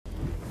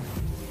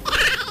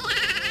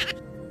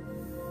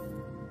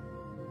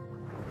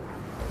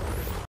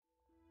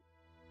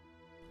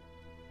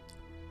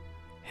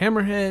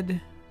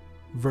Hammerhead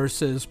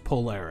versus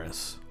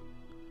Polaris.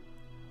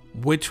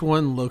 Which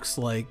one looks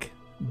like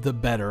the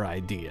better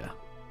idea?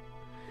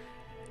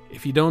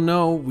 If you don't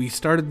know, we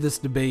started this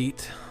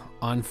debate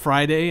on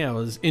Friday. I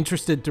was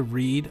interested to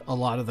read a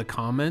lot of the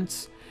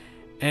comments,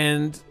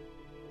 and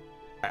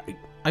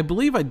I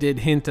believe I did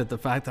hint at the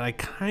fact that I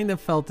kind of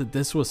felt that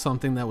this was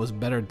something that was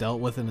better dealt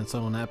with in its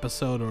own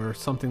episode, or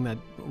something that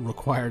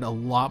required a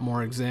lot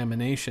more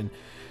examination.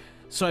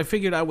 So I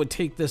figured I would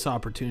take this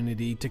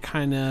opportunity to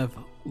kind of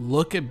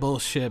look at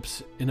both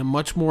ships in a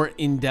much more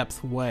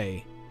in-depth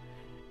way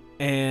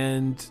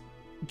and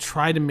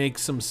try to make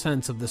some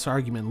sense of this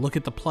argument. Look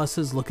at the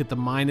pluses, look at the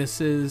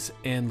minuses,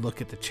 and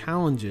look at the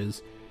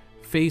challenges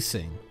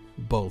facing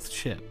both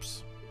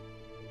ships.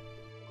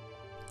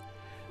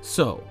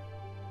 So,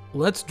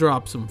 let's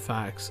drop some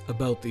facts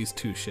about these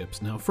two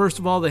ships. Now, first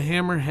of all, the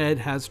Hammerhead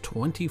has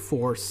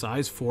 24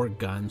 size 4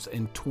 guns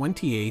and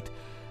 28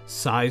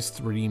 size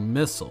 3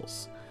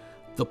 missiles.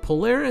 The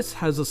Polaris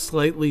has a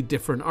slightly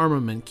different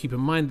armament. Keep in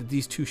mind that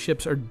these two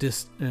ships are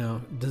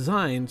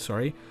designed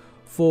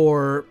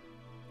for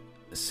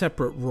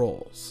separate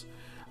roles.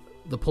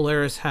 The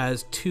Polaris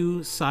has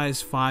 2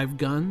 size 5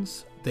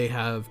 guns. They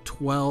have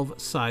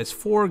 12 size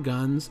 4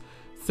 guns,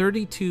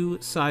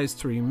 32 size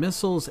 3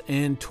 missiles,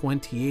 and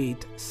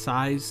 28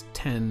 size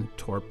 10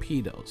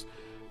 torpedoes.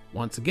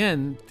 Once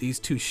again, these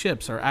two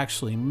ships are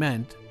actually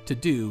meant to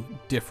do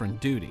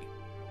different duty.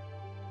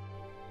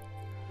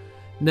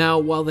 Now,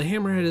 while the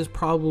Hammerhead is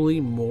probably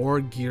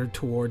more geared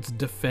towards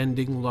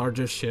defending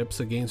larger ships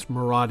against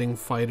marauding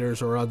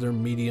fighters or other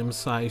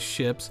medium-sized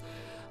ships,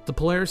 the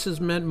Polaris is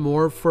meant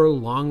more for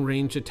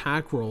long-range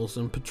attack roles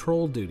and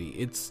patrol duty.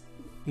 It's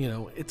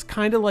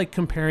kind of like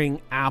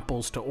comparing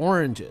apples to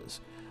oranges.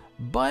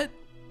 But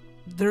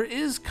there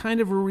is kind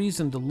of a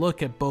reason to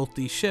look at both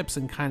these ships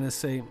and kind of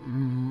say,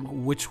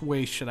 which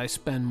way should I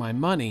spend my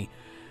money?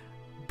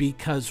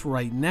 Because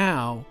right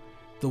now,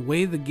 the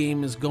way the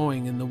game is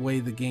going and the way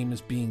the game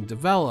is being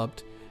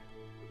developed,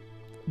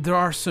 there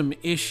are some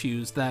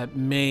issues that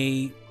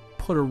may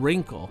put a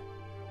wrinkle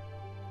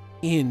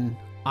in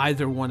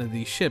either one of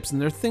these ships. And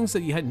there are things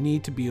that you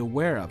need to be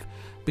aware of,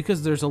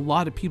 because there's a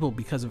lot of people,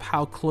 because of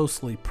how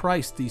closely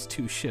priced these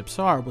two ships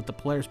are, with the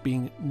Polaris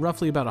being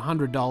roughly about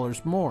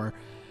 $100 more.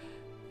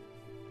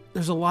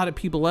 There's a lot of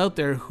people out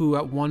there who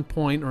at one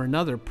point or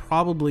another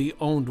probably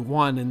owned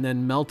one and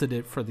then melted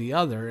it for the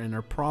other, and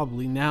are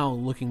probably now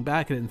looking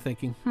back at it and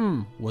thinking,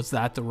 was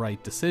that the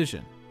right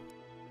decision?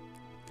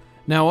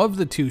 Now, of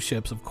the two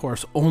ships, of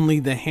course, only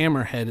the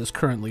Hammerhead is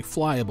currently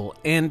flyable,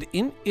 and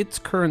in its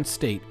current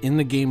state in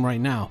the game right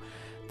now,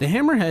 the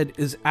Hammerhead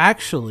is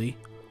actually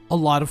a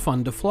lot of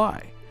fun to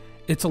fly.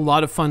 It's a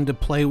lot of fun to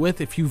play with.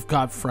 If you've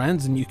got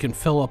friends and you can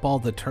fill up all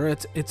the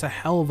turrets, it's a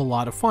hell of a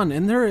lot of fun.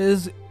 And there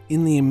is,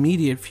 in the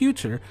immediate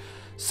future,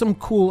 some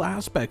cool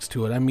aspects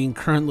to it. I mean,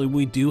 currently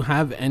we do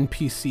have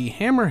NPC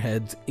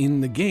Hammerheads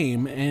in the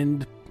game,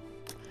 and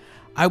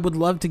I would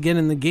love to get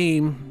in the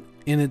game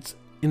in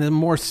a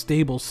more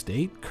stable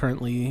state.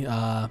 Currently,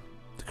 the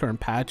current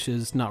patch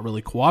is not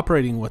really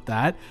cooperating with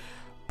that.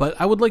 But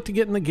I would like to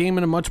get in the game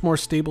in a much more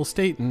stable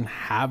state and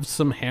have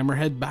some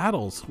Hammerhead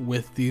battles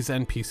with these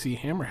NPC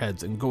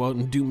Hammerheads and go out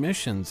and do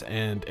missions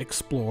and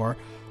explore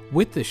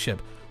with this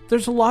ship.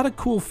 There's a lot of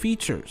cool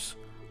features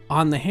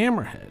on the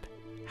Hammerhead.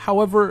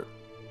 However,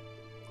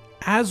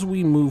 as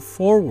we move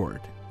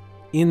forward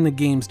in the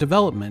game's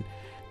development,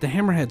 the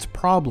Hammerhead's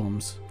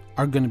problems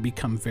are going to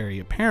become very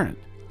apparent.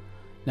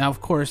 Now,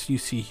 of course, you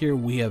see here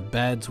we have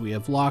beds, we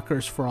have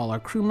lockers for all our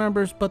crew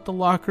members, but the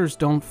lockers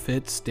don't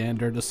fit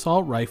standard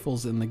assault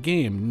rifles in the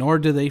game, nor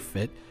do they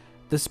fit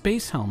the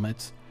space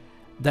helmets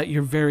that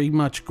you're very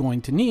much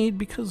going to need,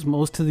 because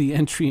most of the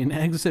entry and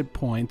exit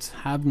points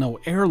have no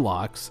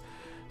airlocks.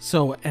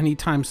 So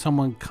anytime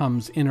someone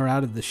comes in or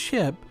out of the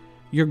ship,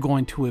 you're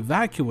going to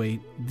evacuate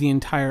the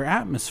entire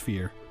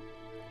atmosphere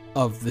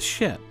of the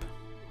ship.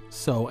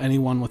 So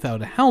anyone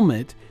without a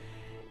helmet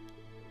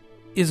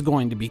is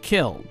going to be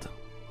killed.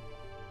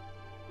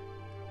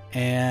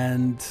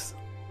 And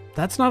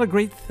that's not a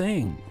great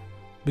thing,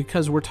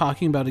 because we're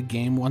talking about a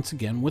game, once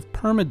again, with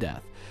permadeath.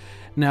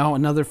 Now,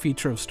 another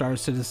feature of Star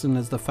Citizen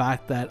is the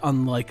fact that,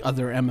 unlike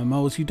other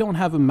MMOs, you don't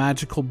have a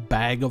magical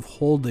bag of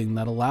holding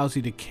that allows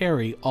you to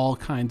carry all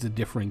kinds of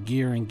different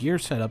gear and gear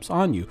setups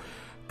on you.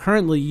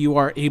 Currently, you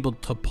are able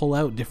to pull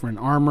out different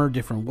armor,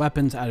 different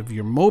weapons out of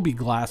your Moby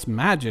Glass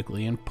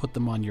magically and put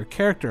them on your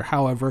character.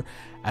 However,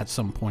 at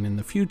some point in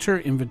the future,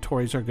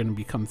 inventories are going to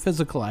become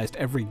physicalized.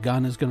 Every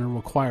gun is going to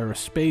require a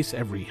space,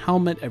 every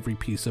helmet, every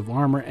piece of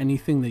armor,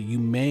 anything that you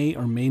may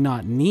or may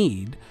not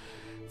need,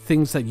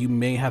 things that you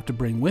may have to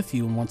bring with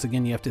you. And once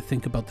again, you have to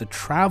think about the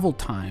travel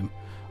time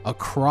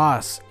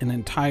across an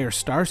entire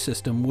star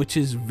system, which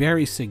is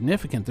very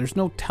significant. There's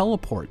no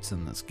teleports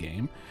in this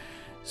game.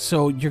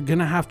 So you're going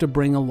to have to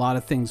bring a lot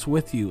of things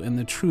with you. And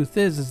the truth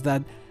is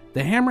that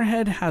the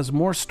Hammerhead has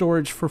more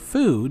storage for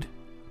food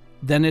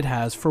than it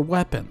has for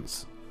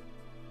weapons.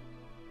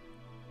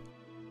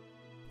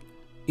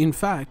 In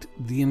fact,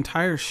 the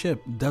entire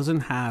ship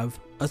doesn't have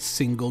a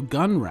single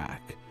gun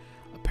rack.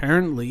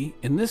 apparently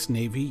in this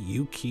Navy,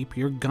 you keep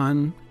your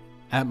gun,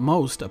 at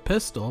most a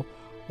pistol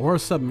or a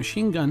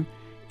submachine gun,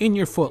 in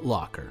your foot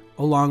locker,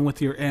 along with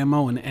your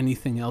ammo and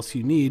anything else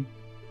you need,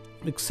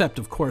 except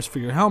of course for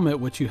your helmet,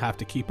 which you have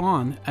to keep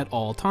on at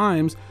all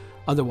times.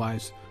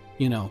 Otherwise,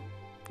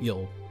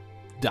 you'll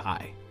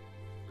die.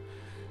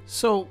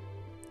 So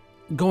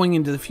going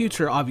into the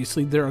future,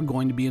 obviously there are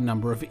going to be a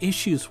number of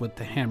issues with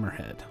the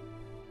Hammerhead.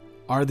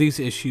 Are these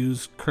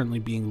issues currently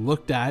being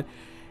looked at,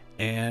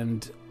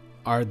 and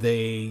are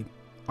they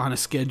on a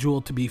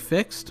schedule to be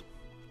fixed?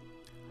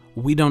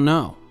 We don't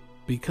know,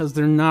 because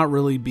they're not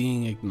really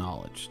being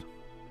acknowledged.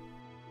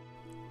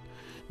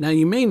 Now,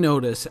 you may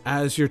notice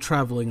as you're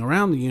traveling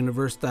around the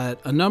universe that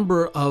a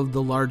number of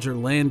the larger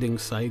landing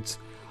sites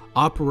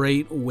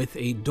operate with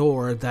a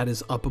door that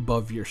is up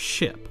above your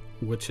ship,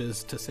 which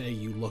is to say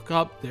you look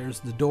up, there's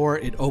the door,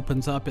 it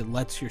opens up, it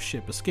lets your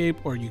ship escape,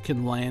 or you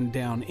can land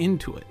down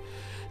into it.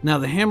 Now,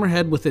 the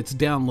Hammerhead with its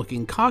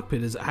down-looking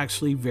cockpit is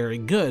actually very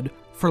good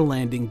for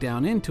landing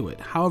down into it.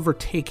 However,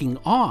 taking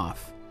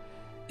off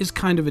is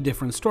kind of a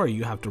different story.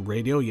 You have to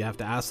radio, you have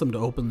to ask them to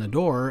open the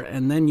door,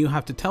 and then you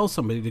have to tell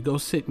somebody to go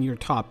sit in your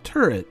top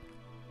turret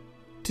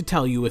to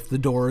tell you if the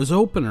door is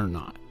open or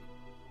not.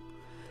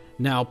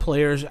 Now,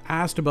 players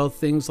asked about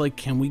things like,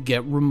 can we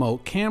get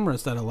remote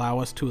cameras that allow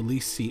us to at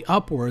least see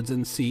upwards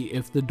and see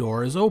if the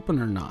door is open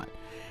or not?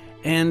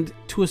 And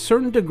to a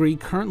certain degree,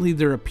 currently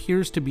there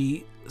appears to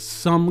be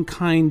some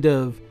kind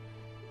of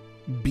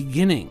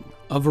beginning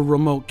of a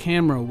remote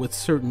camera with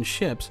certain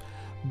ships,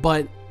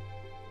 but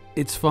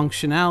its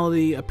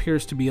functionality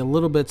appears to be a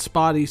little bit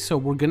spotty, so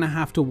we're going to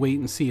have to wait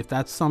and see if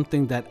that's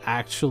something that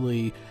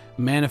actually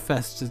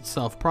manifests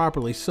itself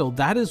properly. So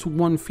that is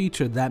one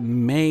feature that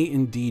may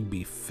indeed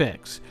be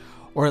fixed,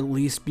 or at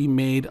least be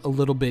made a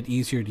little bit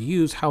easier to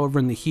use. However,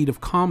 in the heat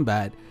of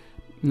combat,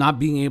 not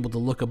being able to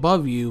look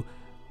above you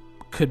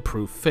could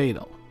prove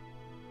fatal.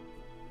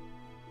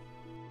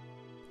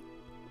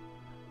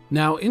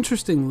 Now,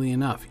 interestingly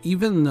enough,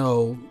 even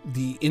though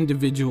the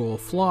individual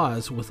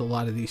flaws with a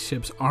lot of these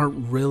ships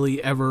aren't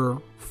really ever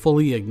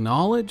fully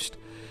acknowledged,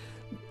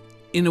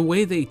 in a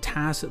way they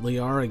tacitly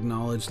are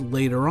acknowledged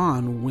later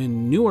on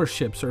when newer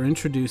ships are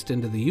introduced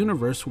into the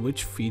universe,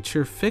 which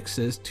feature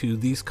fixes to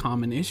these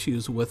common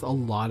issues with a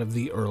lot of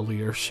the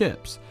earlier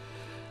ships.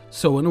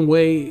 So in a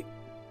way,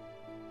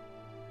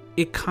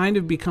 it kind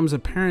of becomes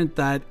apparent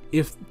that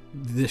if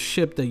the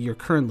ship that you're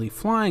currently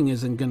flying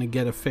isn't going to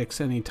get a fix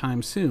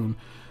anytime soon,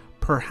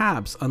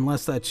 perhaps,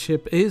 unless that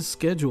ship is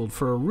scheduled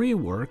for a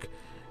rework,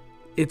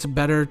 it's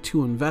better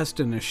to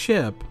invest in a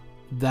ship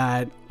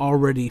that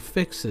already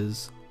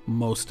fixes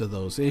most of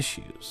those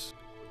issues.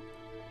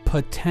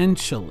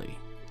 Potentially.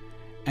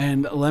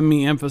 And let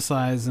me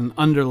emphasize and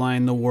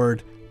underline the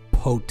word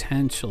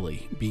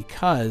potentially,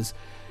 because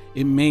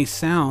it may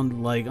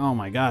sound like, oh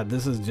my god,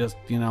 this is just,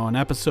 an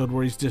episode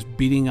where he's just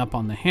beating up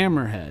on the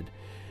Hammerhead.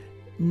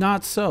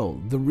 Not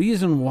so. The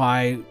reason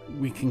why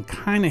we can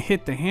kind of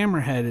hit the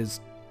Hammerhead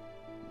is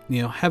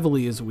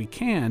heavily as we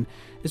can,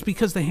 is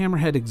because the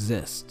Hammerhead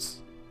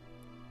exists.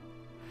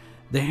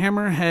 The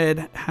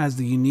Hammerhead has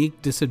the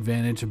unique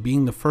disadvantage of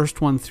being the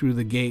first one through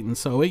the gate, and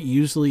so it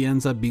usually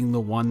ends up being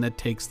the one that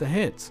takes the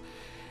hits.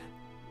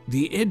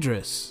 The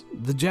Idris,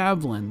 the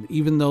Javelin,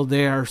 even though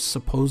they are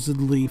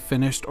supposedly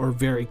finished or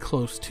very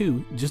close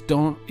to, just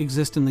don't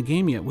exist in the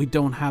game yet. We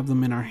don't have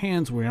them in our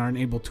hands. We aren't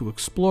able to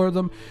explore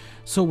them,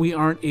 so we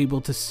aren't able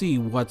to see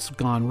what's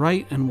gone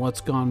right and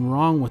what's gone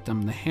wrong with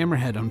them. The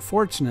Hammerhead,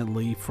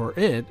 unfortunately for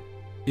it,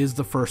 is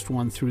the first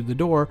one through the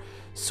door,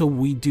 so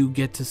we do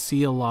get to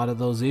see a lot of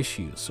those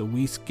issues. So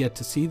we get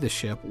to see the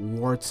ship,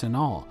 warts and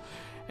all.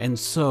 And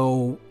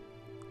so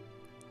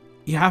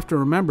you have to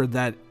remember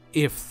that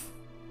if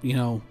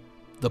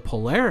the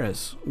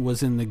Polaris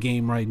was in the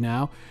game right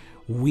now,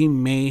 we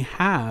may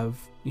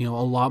have, a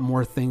lot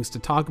more things to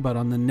talk about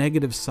on the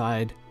negative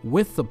side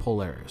with the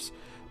Polaris.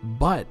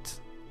 But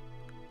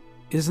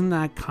isn't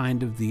that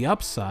kind of the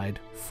upside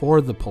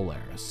for the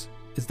Polaris?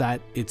 Is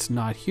that it's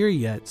not here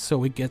yet,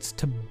 so it gets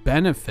to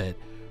benefit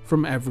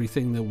from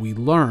everything that we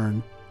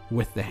learn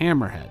with the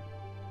Hammerhead.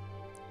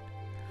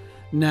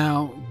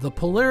 Now, the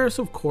Polaris,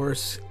 of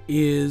course,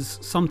 is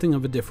something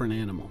of a different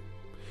animal.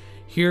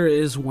 Here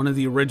is one of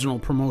the original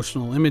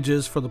promotional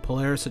images for the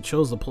Polaris. It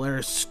shows the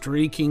Polaris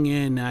streaking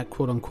in at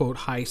quote-unquote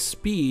high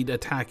speed,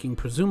 attacking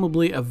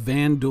presumably a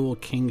Vanduul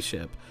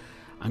kingship.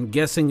 I'm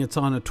guessing it's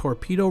on a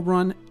torpedo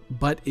run,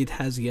 but it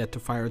has yet to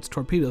fire its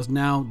torpedoes.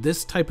 Now,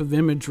 this type of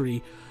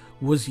imagery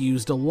was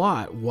used a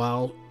lot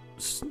while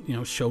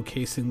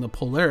showcasing the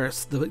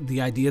Polaris. The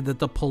idea that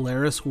the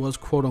Polaris was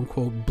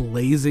quote-unquote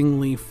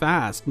blazingly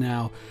fast.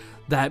 Now,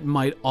 that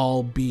might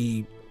all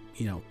be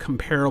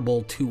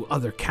comparable to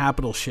other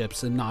capital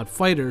ships and not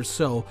fighters,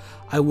 so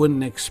I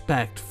wouldn't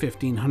expect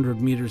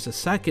 1500 meters a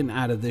second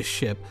out of this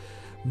ship,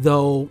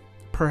 though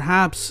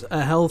perhaps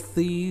a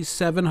healthy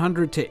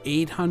 700 to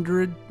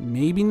 800,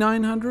 maybe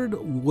 900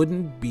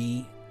 wouldn't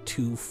be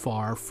too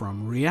far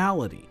from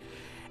reality.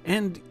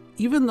 And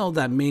even though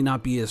that may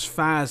not be as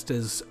fast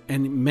as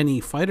many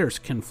fighters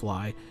can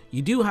fly,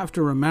 you do have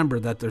to remember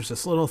that there's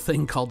this little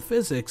thing called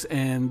physics.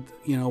 And,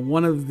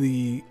 one of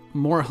the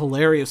more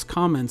hilarious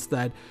comments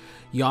that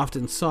you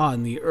often saw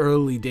in the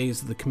early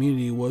days of the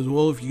community was,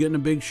 well, if you get in a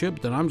big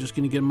ship, then I'm just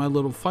going to get in my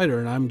little fighter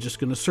and I'm just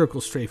going to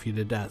circle strafe you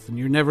to death and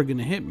you're never going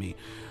to hit me.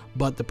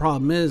 But the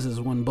problem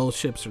is when both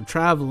ships are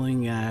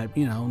traveling at,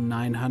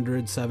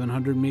 900,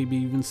 700, maybe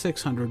even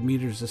 600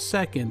 meters a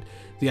second,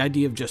 the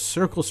idea of just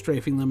circle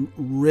strafing them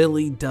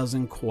really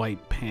doesn't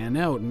quite pan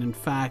out. And in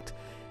fact,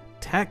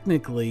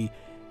 technically,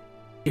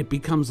 it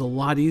becomes a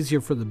lot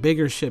easier for the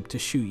bigger ship to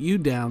shoot you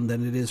down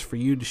than it is for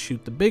you to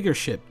shoot the bigger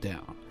ship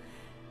down.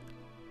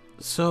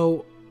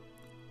 So,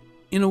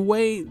 in a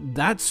way,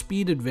 that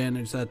speed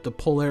advantage that the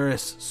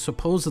Polaris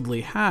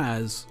supposedly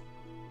has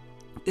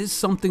is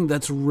something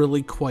that's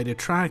really quite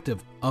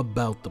attractive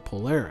about the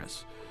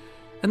Polaris.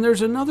 And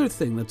there's another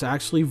thing that's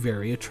actually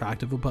very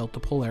attractive about the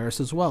Polaris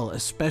as well,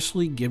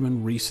 especially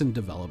given recent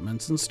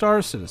developments in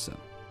Star Citizen.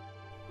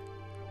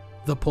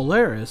 The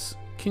Polaris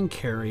can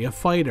carry a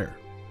fighter.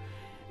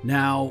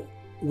 Now,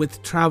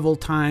 with travel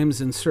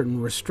times and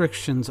certain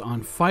restrictions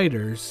on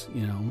fighters,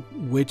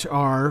 which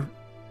are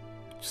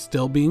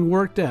still being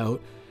worked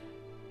out,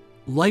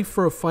 life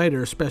for a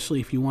fighter,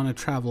 especially if you want to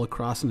travel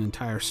across an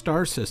entire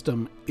star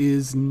system,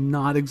 is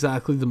not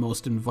exactly the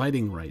most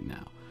inviting right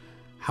now.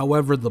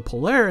 However, the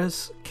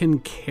Polaris can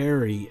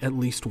carry at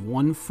least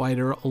one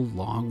fighter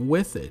along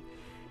with it.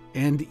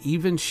 And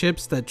even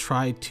ships that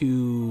try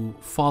to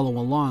follow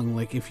along,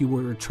 like if you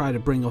were to try to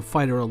bring a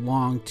fighter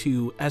along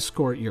to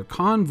escort your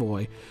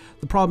convoy,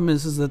 the problem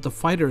is that the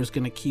fighter is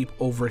going to keep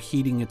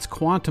overheating its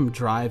quantum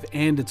drive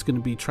and it's going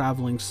to be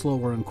traveling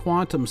slower in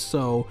quantum,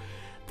 so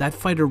that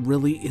fighter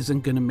really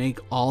isn't going to make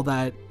all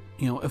that,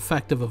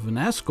 effective of an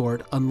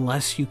escort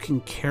unless you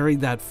can carry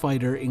that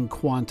fighter in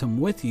quantum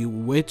with you,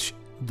 which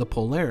the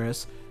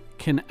Polaris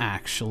can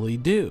actually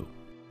do.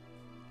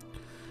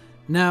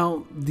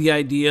 Now, the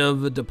idea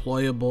of a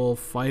deployable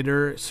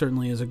fighter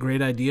certainly is a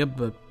great idea,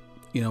 but,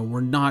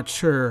 we're not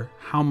sure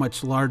how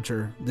much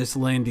larger this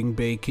landing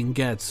bay can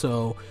get.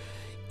 So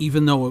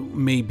even though it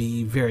may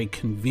be very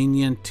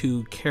convenient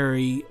to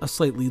carry a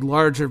slightly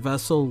larger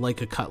vessel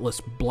like a Cutlass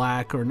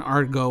Black or an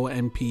Argo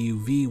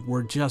MPUV,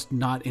 we're just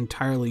not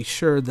entirely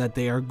sure that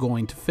they are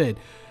going to fit.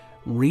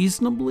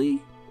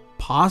 Reasonably,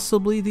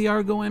 possibly the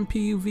Argo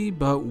MPUV,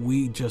 but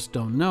we just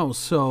don't know.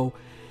 So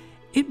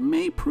it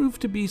may prove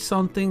to be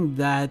something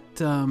that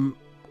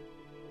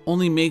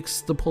only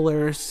makes the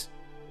Polaris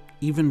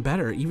even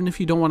better, even if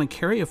you don't want to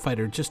carry a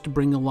fighter, just to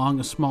bring along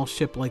a small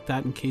ship like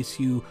that in case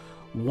you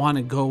want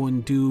to go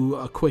and do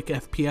a quick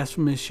FPS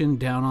mission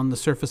down on the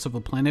surface of a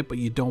planet, but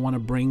you don't want to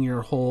bring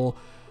your whole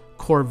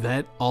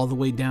Corvette all the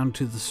way down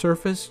to the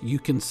surface. You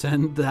can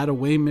send that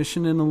away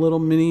mission in a little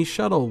mini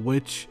shuttle,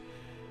 which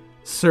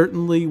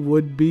certainly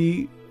would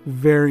be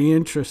very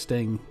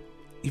interesting.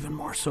 Even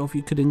more so if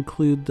you could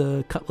include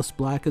the Cutlass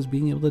Black as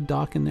being able to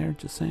dock in there,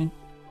 just saying.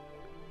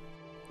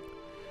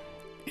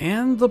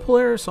 And the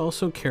Polaris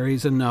also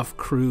carries enough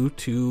crew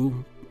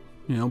to,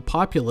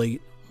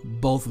 populate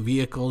both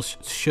vehicles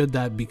should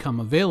that become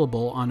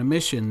available on a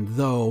mission,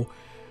 though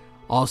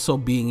also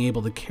being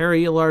able to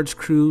carry a large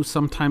crew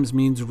sometimes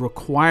means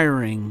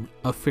requiring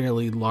a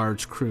fairly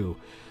large crew.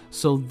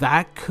 So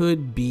that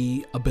could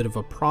be a bit of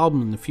a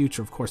problem in the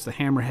future. Of course, the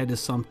Hammerhead is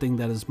something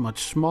that is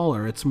much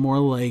smaller. It's more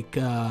like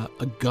a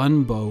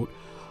gunboat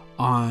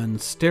on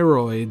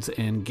steroids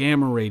and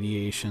gamma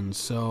radiation.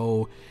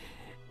 So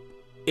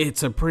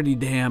it's a pretty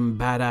damn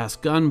badass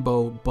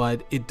gunboat,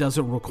 but it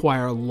doesn't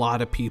require a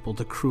lot of people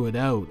to crew it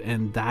out.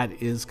 And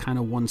that is kind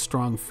of one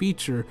strong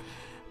feature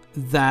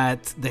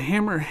that the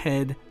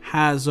Hammerhead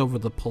has over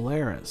the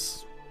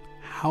Polaris.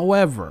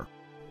 However,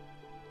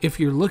 if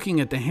you're looking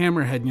at the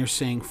Hammerhead and you're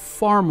saying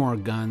far more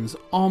guns,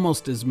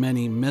 almost as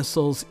many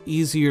missiles,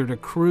 easier to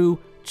crew,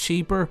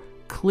 cheaper,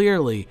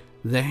 clearly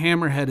the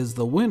Hammerhead is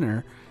the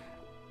winner.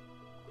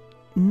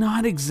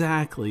 Not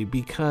exactly,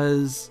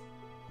 because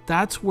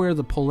that's where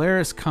the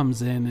Polaris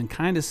comes in and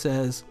kind of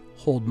says,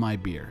 hold my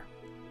beer.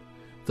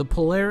 The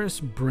Polaris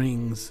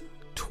brings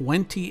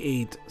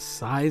 28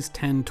 size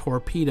 10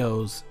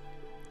 torpedoes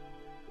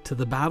to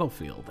the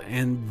battlefield.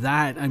 And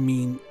that,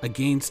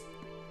 against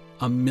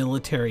a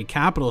military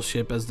capital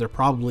ship, as they're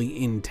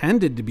probably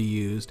intended to be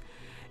used,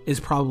 is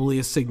probably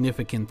a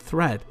significant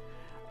threat.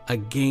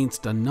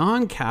 Against a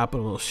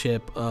non-capital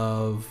ship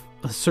of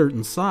a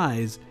certain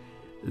size,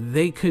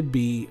 they could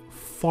be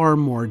far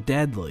more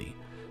deadly.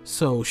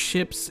 So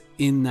ships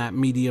in that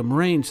medium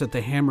range that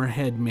the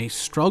Hammerhead may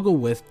struggle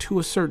with to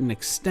a certain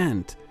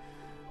extent,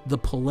 the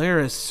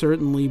Polaris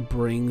certainly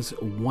brings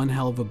one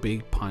hell of a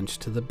big punch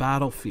to the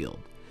battlefield.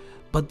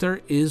 But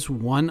there is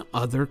one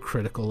other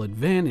critical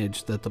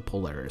advantage that the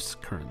Polaris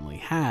currently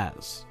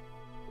has.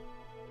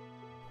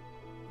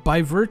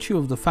 By virtue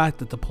of the fact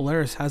that the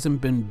Polaris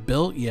hasn't been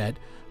built yet,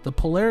 the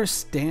Polaris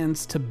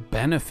stands to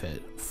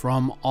benefit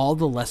from all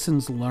the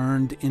lessons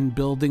learned in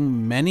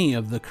building many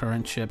of the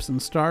current ships in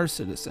Star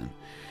Citizen.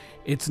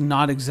 It's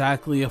not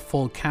exactly a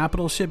full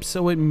capital ship,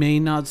 so it may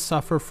not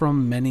suffer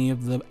from many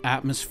of the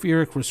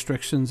atmospheric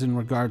restrictions in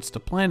regards to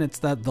planets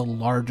that the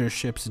larger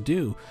ships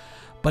do.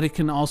 But it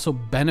can also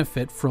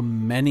benefit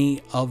from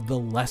many of the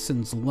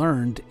lessons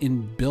learned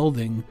in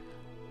building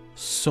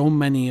so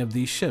many of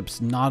these ships,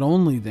 not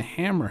only the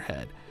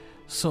Hammerhead.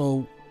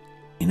 So,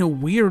 in a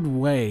weird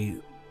way,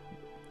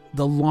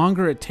 the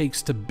longer it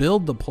takes to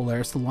build the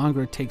Polaris, the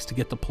longer it takes to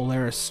get the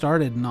Polaris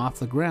started and off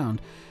the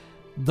ground,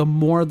 the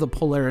more the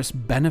Polaris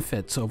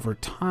benefits over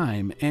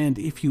time. And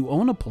if you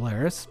own a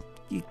Polaris,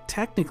 you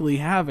technically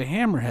have a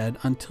Hammerhead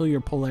until your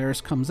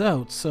Polaris comes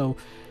out, so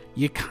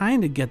you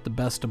kind of get the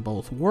best of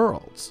both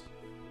worlds.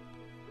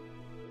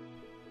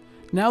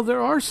 Now,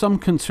 there are some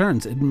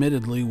concerns,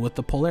 admittedly, with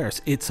the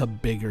Polaris. It's a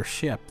bigger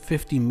ship,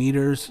 50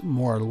 meters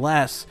more or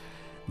less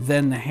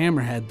than the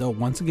Hammerhead, though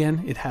once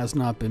again, it has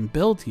not been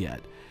built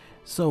yet.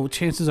 So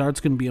chances are it's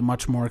going to be a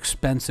much more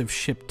expensive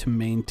ship to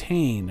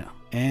maintain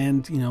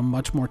and,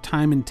 much more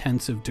time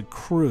intensive to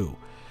crew.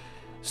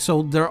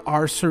 So there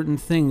are certain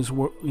things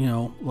where,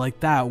 like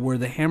that, where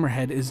the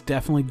Hammerhead is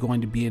definitely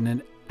going to be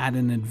at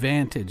an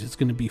advantage. It's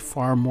going to be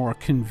far more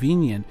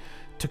convenient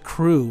to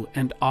crew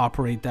and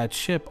operate that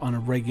ship on a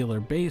regular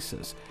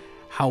basis.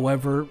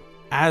 However,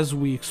 as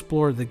we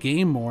explore the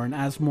game more and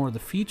as more of the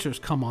features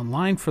come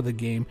online for the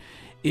game,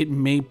 it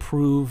may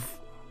prove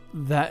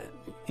that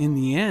in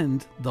the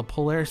end, the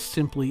Polaris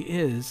simply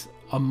is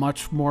a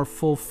much more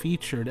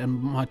full-featured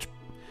and much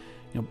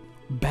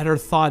better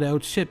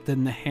thought-out ship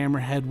than the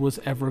Hammerhead was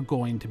ever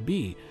going to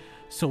be.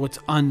 So it's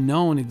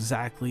unknown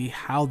exactly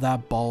how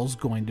that ball's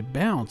going to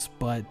bounce,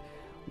 but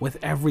with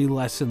every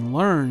lesson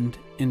learned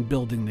in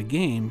building the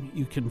game,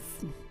 you can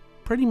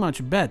pretty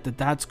much bet that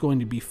that's going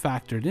to be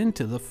factored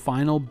into the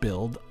final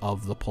build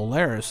of the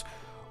Polaris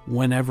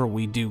whenever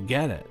we do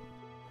get it.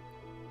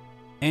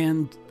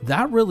 And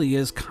that really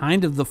is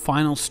kind of the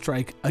final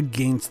strike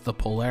against the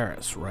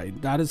Polaris,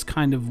 right? That is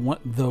kind of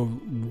the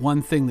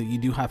one thing that you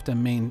do have to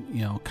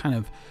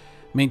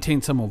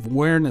maintain some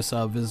awareness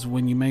of, is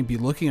when you may be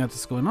looking at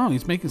this going, oh,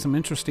 he's making some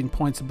interesting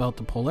points about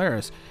the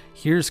Polaris.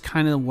 Here's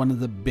kind of one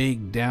of the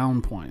big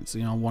down points,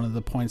 one of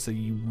the points that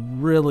you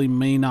really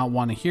may not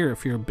want to hear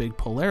if you're a big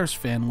Polaris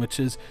fan, which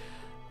is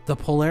the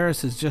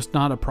Polaris is just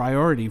not a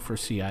priority for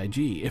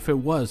CIG. If it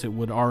was, it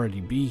would already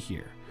be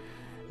here.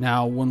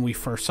 Now, when we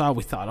first saw it,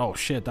 we thought, oh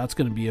shit, that's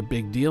going to be a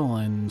big deal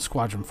in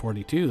Squadron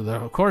 42.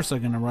 Of course, they're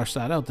going to rush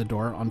that out the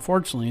door.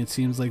 Unfortunately, it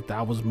seems like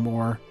that was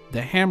more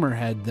the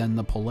Hammerhead than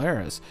the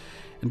Polaris.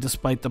 And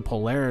despite the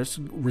Polaris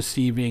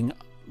receiving,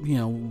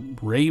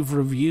 rave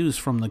reviews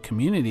from the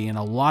community and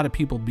a lot of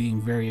people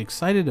being very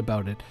excited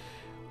about it,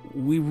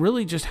 we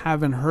really just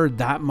haven't heard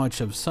that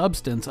much of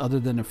substance other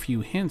than a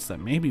few hints that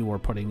maybe we're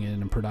putting it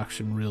in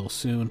production real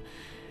soon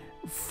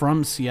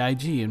from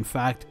CIG. In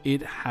fact,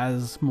 it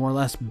has more or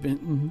less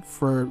been,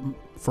 for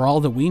all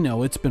that we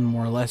know, it's been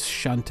more or less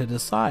shunted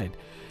aside.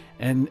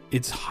 And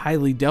it's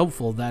highly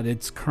doubtful that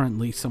it's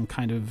currently some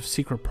kind of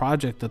secret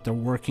project that they're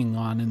working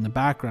on in the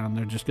background.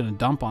 They're just going to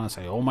dump on and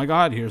say, oh my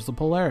god, here's the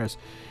Polaris.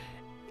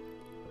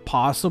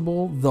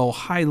 Possible, though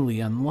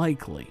highly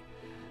unlikely.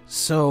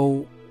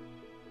 So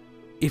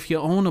if you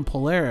own a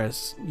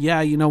Polaris, yeah,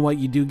 you know what,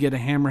 you do get a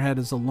Hammerhead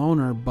as a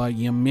loaner, but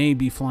you may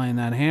be flying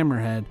that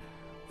Hammerhead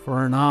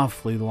for an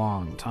awfully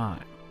long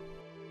time.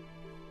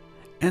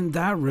 And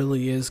that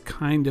really is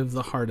kind of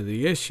the heart of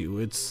the issue.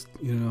 It's,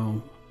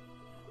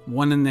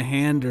 one in the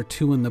hand or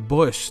two in the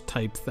bush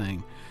type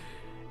thing.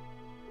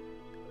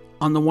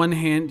 On the one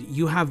hand,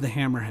 you have the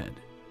Hammerhead.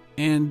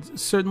 And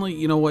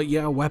certainly,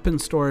 weapon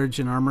storage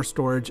and armor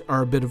storage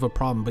are a bit of a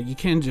problem, but you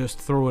can't just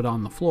throw it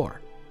on the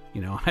floor.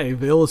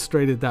 I've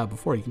illustrated that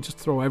before. You can just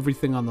throw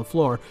everything on the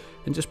floor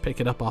and just pick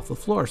it up off the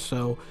floor.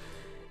 So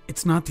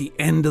it's not the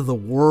end of the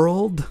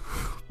world,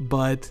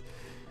 but,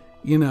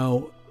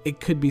 it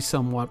could be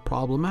somewhat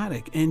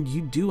problematic. And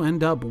you do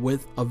end up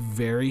with a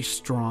very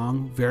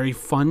strong, very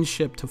fun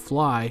ship to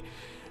fly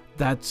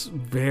that's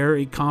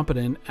very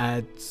competent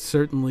at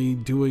certainly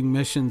doing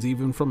missions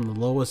even from the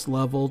lowest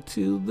level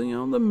to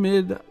the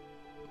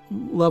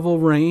mid-level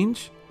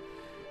range.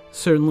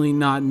 Certainly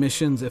not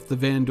missions if the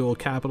Vanduul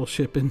capital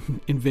ship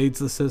invades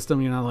the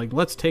system. You're not like,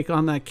 let's take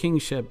on that king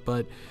ship,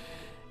 but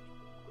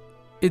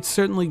it's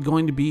certainly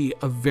going to be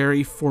a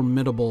very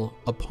formidable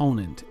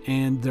opponent,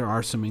 and there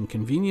are some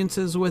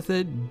inconveniences with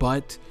it,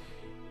 but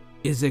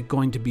is it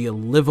going to be a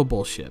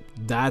livable ship?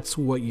 That's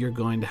what you're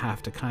going to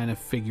have to kind of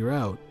figure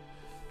out.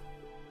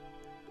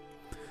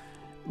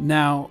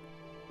 Now,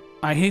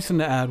 I hasten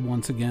to add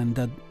once again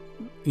that,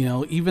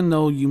 even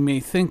though you may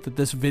think that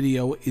this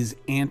video is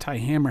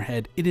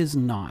anti-Hammerhead, it is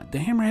not. The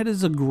Hammerhead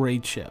is a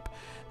great ship.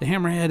 The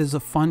Hammerhead is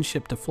a fun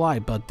ship to fly,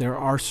 but there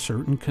are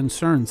certain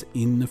concerns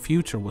in the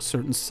future with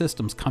certain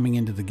systems coming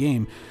into the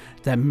game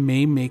that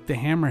may make the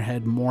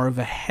Hammerhead more of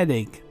a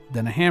headache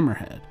than a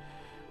Hammerhead.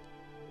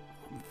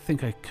 I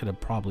think I could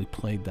have probably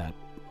played that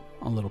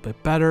a little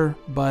bit better,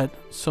 but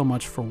so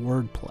much for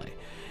wordplay.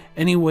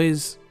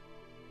 Anyways,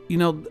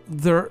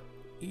 there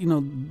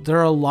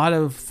are a lot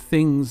of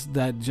things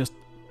that just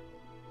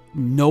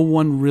no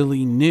one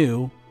really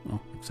knew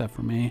well, except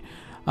for me,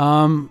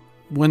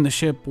 when the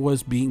ship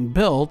was being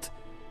built,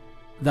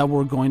 that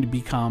were going to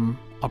become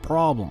a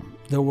problem.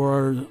 There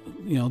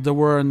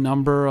were a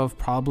number of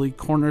probably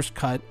corners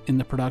cut in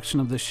the production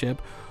of the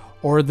ship,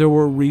 or there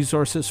were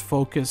resources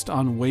focused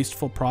on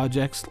wasteful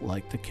projects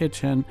like the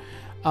kitchen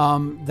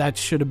that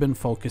should have been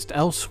focused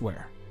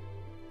elsewhere.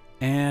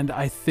 And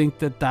I think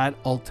that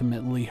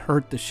ultimately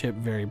hurt the ship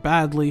very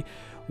badly.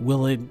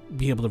 Will it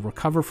be able to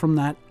recover from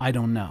that? I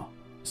don't know.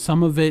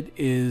 Some of it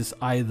is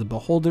eye of the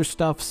beholder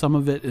stuff. Some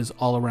of it is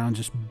all around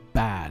just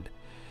bad.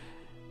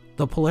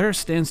 The Polaris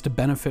stands to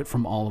benefit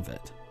from all of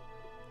it.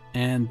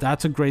 And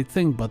that's a great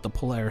thing, but the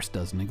Polaris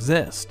doesn't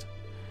exist.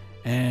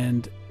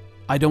 And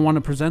I don't want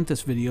to present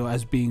this video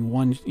as being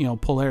one,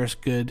 Polaris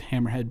good,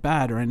 Hammerhead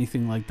bad, or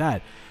anything like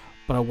that.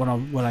 But what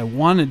I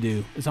want to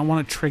do is I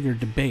want to trigger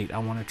debate. I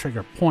want to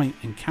trigger point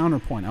and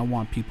counterpoint. I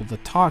want people to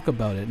talk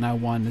about it, and I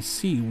want to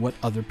see what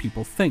other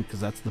people think, because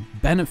that's the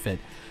benefit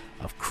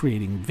of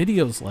creating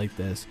videos like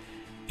this,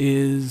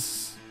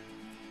 is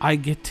I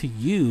get to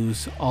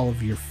use all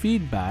of your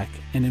feedback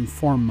and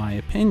inform my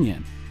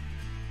opinion.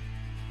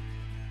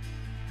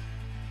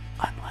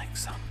 Unlike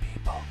some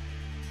people.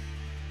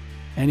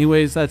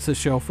 Anyways, that's the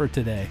show for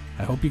today.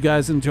 I hope you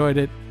guys enjoyed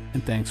it,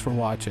 and thanks for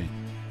watching.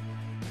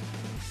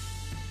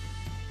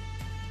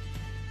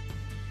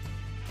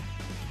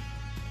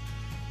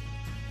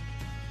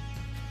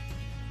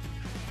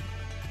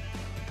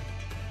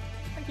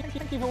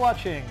 Thank you for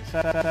watching. So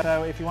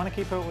if you want to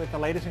keep up with the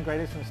latest and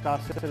greatest in Star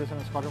Citizen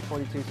and Squadron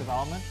 42's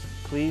development,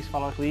 please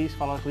follow us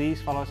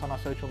on our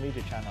social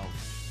media channels.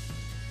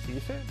 See you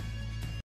soon.